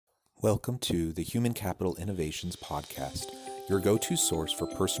Welcome to the Human Capital Innovations Podcast, your go-to source for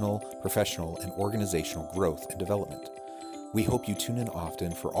personal, professional, and organizational growth and development. We hope you tune in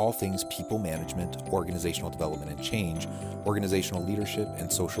often for all things people management, organizational development and change, organizational leadership,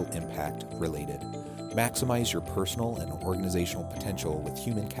 and social impact related. Maximize your personal and organizational potential with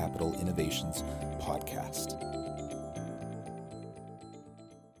Human Capital Innovations Podcast.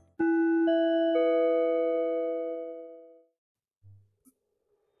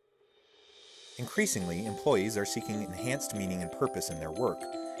 Increasingly, employees are seeking enhanced meaning and purpose in their work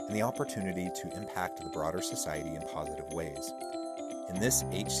and the opportunity to impact the broader society in positive ways. In this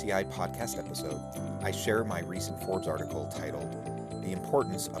HCI podcast episode, I share my recent Forbes article titled, "The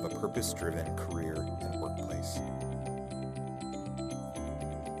Importance of a Purpose-Driven Career and Workplace."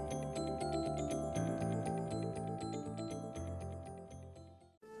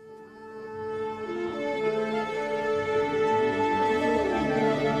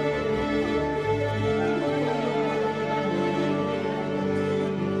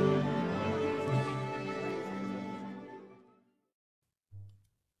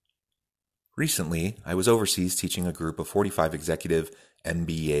 Recently, I was overseas teaching a group of 45 executive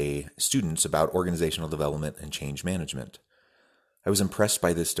MBA students about organizational development and change management. I was impressed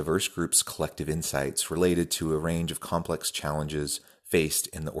by this diverse group's collective insights related to a range of complex challenges faced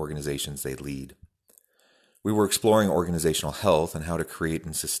in the organizations they lead. We were exploring organizational health and how to create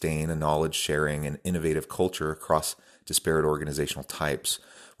and sustain a knowledge-sharing and innovative culture across disparate organizational types,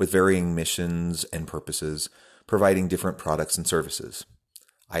 with varying missions and purposes, providing different products and services.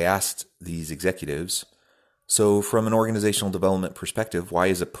 I asked these executives, so from an organizational development perspective, why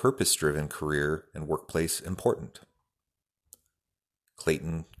is a purpose-driven career and workplace important?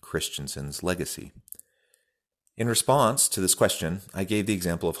 Clayton Christensen's legacy. In response to this question, I gave the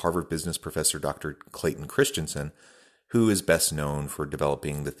example of Harvard business professor Dr. Clayton Christensen, who is best known for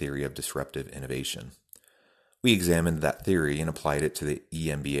developing the theory of disruptive innovation. We examined that theory and applied it to the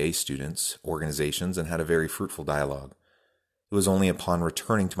EMBA students, organizations, and had a very fruitful dialogue. It was only upon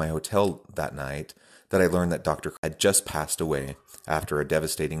returning to my hotel that night that I learned that Dr. had just passed away after a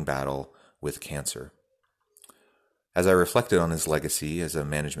devastating battle with cancer. As I reflected on his legacy as a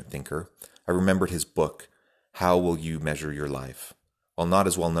management thinker, I remembered his book, How Will You Measure Your Life? While not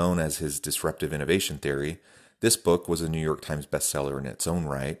as well known as his disruptive innovation theory, this book was a New York Times bestseller in its own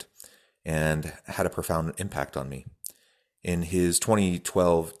right and had a profound impact on me. In his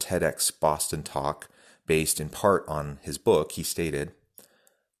 2012 TEDx Boston talk, based in part on his book, he stated,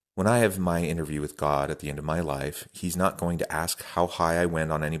 "When I have my interview with God at the end of my life, he's not going to ask how high I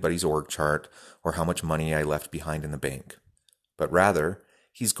went on anybody's org chart or how much money I left behind in the bank. But rather,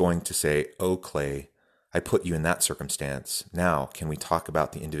 he's going to say, 'Oh, Clay, I put you in that circumstance. Now, can we talk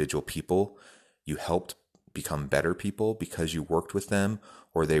about the individual people you helped become better people because you worked with them,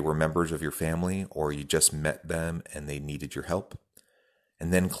 or they were members of your family, or you just met them and they needed your help?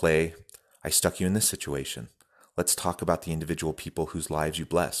 And then, Clay, I stuck you in this situation. Let's talk about the individual people whose lives you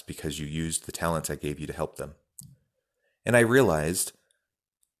blessed because you used the talents I gave you to help them.' And I realized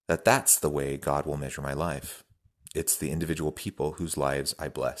that that's the way God will measure my life. It's the individual people whose lives I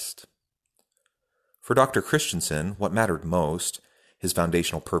blessed." For Dr. Christensen, what mattered most, his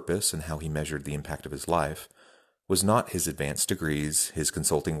foundational purpose and how he measured the impact of his life, was not his advanced degrees, his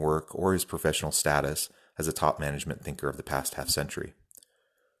consulting work, or his professional status as a top management thinker of the past half-century.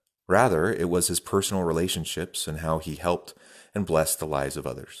 Rather, it was his personal relationships and how he helped and blessed the lives of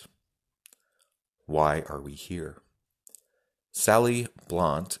others. Why are we here? Sally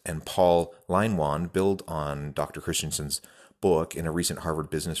Blount and Paul Leinwand build on Dr. Christensen's book in a recent Harvard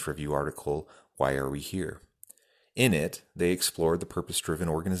Business Review article, Why Are We Here? In it, they explored the purpose-driven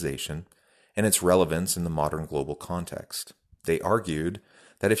organization and its relevance in the modern global context. They argued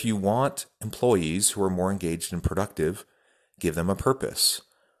that if you want employees who are more engaged and productive, give them a purpose,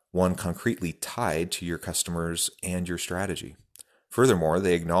 one concretely tied to your customers and your strategy. Furthermore,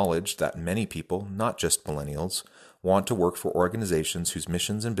 they acknowledged that many people, not just millennials, want to work for organizations whose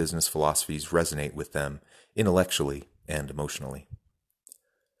missions and business philosophies resonate with them intellectually and emotionally.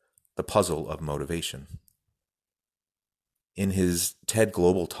 The puzzle of motivation. In his TED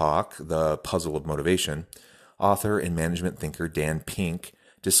Global talk, The Puzzle of Motivation, author and management thinker Dan Pink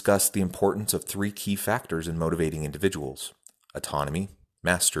discussed the importance of three key factors in motivating individuals: autonomy,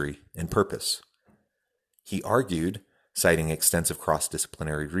 mastery, and purpose. He argued, citing extensive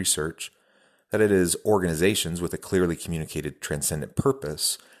cross-disciplinary research, that it is organizations with a clearly communicated transcendent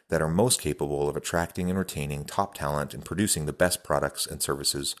purpose that are most capable of attracting and retaining top talent and producing the best products and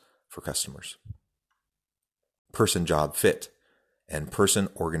services for customers. Person-job fit and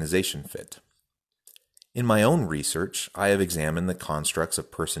person-organization fit. In my own research, I have examined the constructs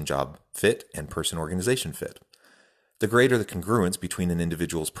of person-job fit and person-organization fit. The greater the congruence between an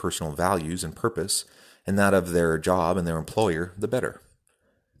individual's personal values and purpose and that of their job and their employer, the better.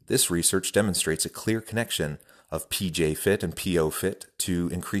 This research demonstrates a clear connection of PJ fit and PO fit to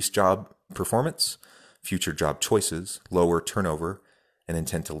increased job performance, future job choices, lower turnover, and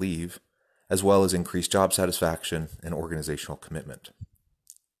intent to leave, as well as increased job satisfaction and organizational commitment.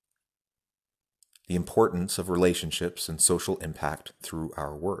 The importance of relationships and social impact through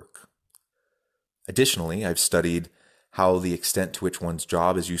our work. Additionally, I've studied how the extent to which one's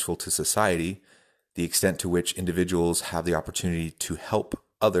job is useful to society, the extent to which individuals have the opportunity to help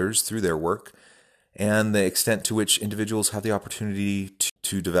others through their work, and the extent to which individuals have the opportunity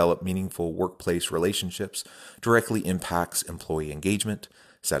to develop meaningful workplace relationships directly impacts employee engagement,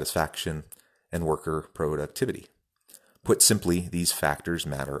 satisfaction, and worker productivity. Put simply, these factors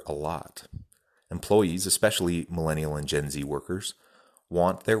matter a lot. Employees, especially millennial and Gen Z workers,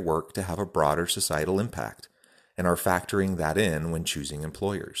 want their work to have a broader societal impact and are factoring that in when choosing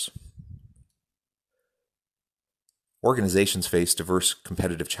employers. Organizations face diverse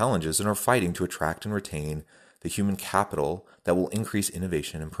competitive challenges and are fighting to attract and retain the human capital that will increase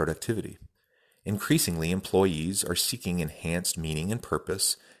innovation and productivity. Increasingly, employees are seeking enhanced meaning and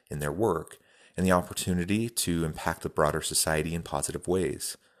purpose in their work and the opportunity to impact the broader society in positive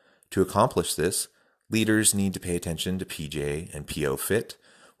ways. To accomplish this, leaders need to pay attention to PJ and PO fit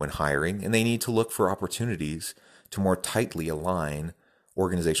when hiring, and they need to look for opportunities to more tightly align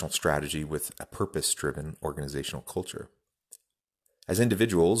organizational strategy with a purpose-driven organizational culture. As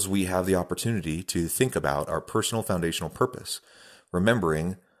individuals, we have the opportunity to think about our personal foundational purpose,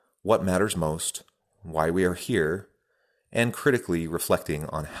 remembering what matters most, why we are here, and critically reflecting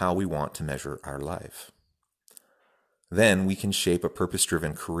on how we want to measure our life. Then we can shape a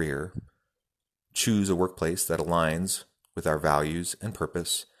purpose-driven career, choose a workplace that aligns with our values and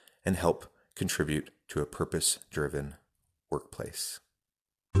purpose, and help contribute to a purpose-driven workplace.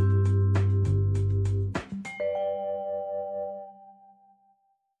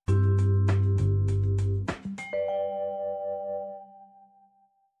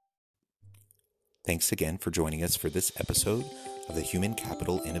 Thanks again for joining us for this episode of the Human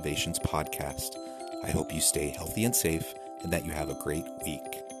Capital Innovations Podcast. I hope you stay healthy and safe and that you have a great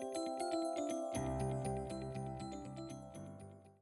week.